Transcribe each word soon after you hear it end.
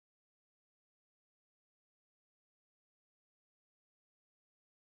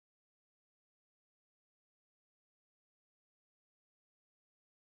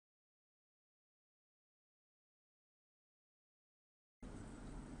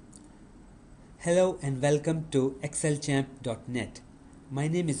Hello and welcome to excelchamp.net. My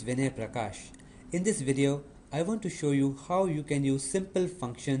name is Vinai Prakash. In this video, I want to show you how you can use simple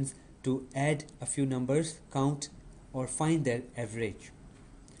functions to add a few numbers, count or find their average.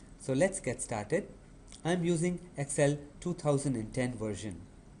 So let's get started. I'm using Excel 2010 version.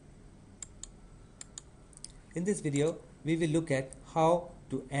 In this video, we will look at how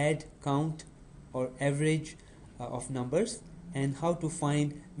to add, count or average of numbers, and how to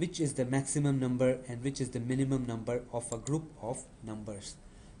find which is the maximum number and which is the minimum number of a group of numbers.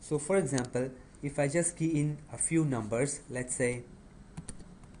 So for example, if I just key in a few numbers, let's say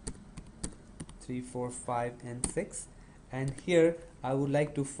 3, 4, 5 and 6, and here I would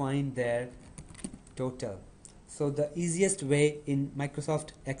like to find their total. So the easiest way in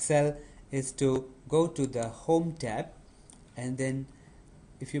Microsoft Excel is to go to the Home tab, and then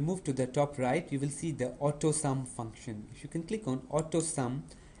if you move to the top right, you will see the auto sum function. If you can click on auto sum,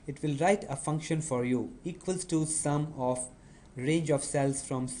 it will write a function for you equals to sum of range of cells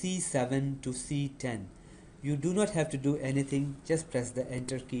from C7 to C10. You do not have to do anything, just press the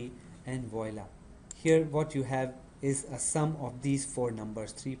enter key and voila. Here what you have is a sum of these four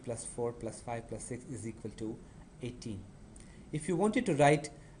numbers, 3 plus 4 plus 5 plus 6 is equal to 18. If you wanted to write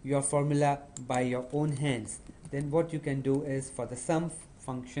your formula by your own hands, then what you can do is, for the sum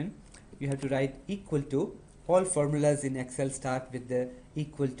function, you have to write equal to. All formulas in Excel start with the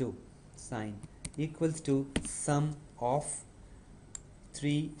equal to sign. Equals to sum of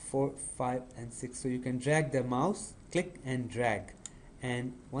 3, 4, 5 and 6. So you can drag the mouse, click and drag,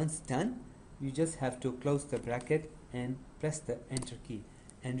 and once done, you just have to close the bracket and press the enter key,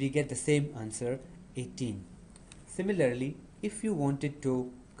 and we get the same answer, 18. Similarly, if you wanted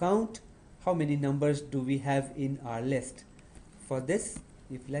to count how many numbers do we have in our list, for this,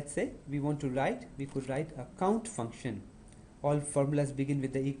 if let's say we want to write, we could write a count function. All formulas begin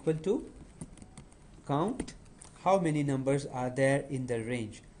with the equal to, count how many numbers are there in the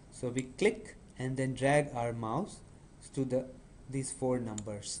range. So we click and then drag our mouse to these four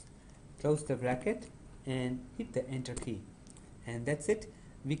numbers, close the bracket and hit the enter key, and that's it.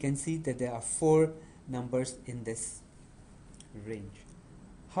 We can see that there are four numbers in this range.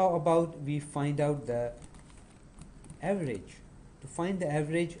 How about we find out the average? To find the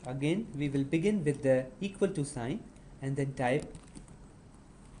average, again we will begin with the equal to sign and then type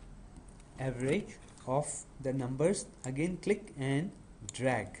average of the numbers. Again click and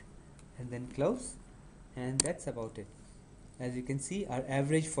drag and then close, and that's about it. As you can see, our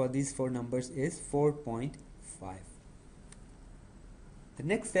average for these four numbers is 4.5. The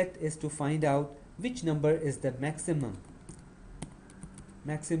next step is to find out which number is the maximum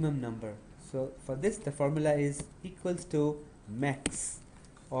number. So for this, the formula is equals to max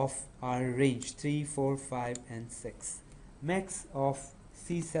of our range 3, 4, 5 and 6, max of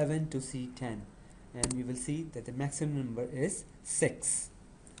C7 to C10, and we will see that the maximum number is 6.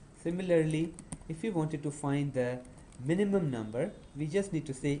 Similarly, if you wanted to find the minimum number, we just need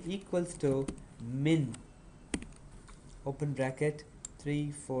to say equals to min, open bracket,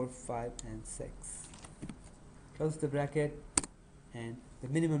 3, 4, 5 and 6, close the bracket, and the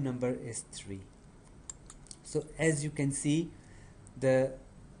minimum number is 3. So as you can see, the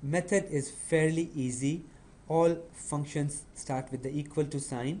method is fairly easy. All functions start with the equal to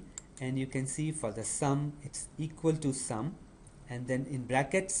sign, and you can see for the sum it's equal to sum, and then in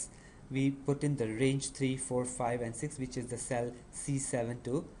brackets we put in the range 3, 4, 5 and 6, which is the cell C7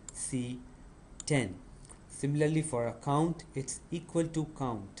 to C10. Similarly, for a count, it's equal to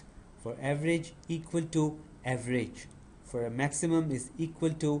count. For average, equal to average. For a maximum is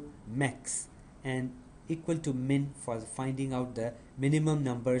equal to max, and equal to min for finding out the minimum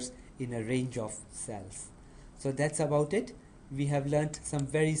numbers in a range of cells. So that's about it. We have learned some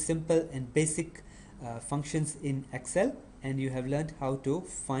very simple and basic functions in Excel, and you have learned how to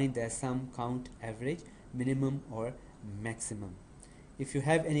find the sum, count, average, minimum or maximum. If you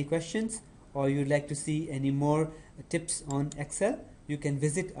have any questions or you'd like to see any more tips on Excel, you can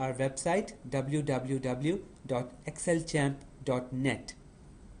visit our website www.excelchamp.net.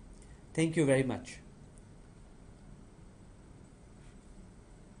 Thank you very much.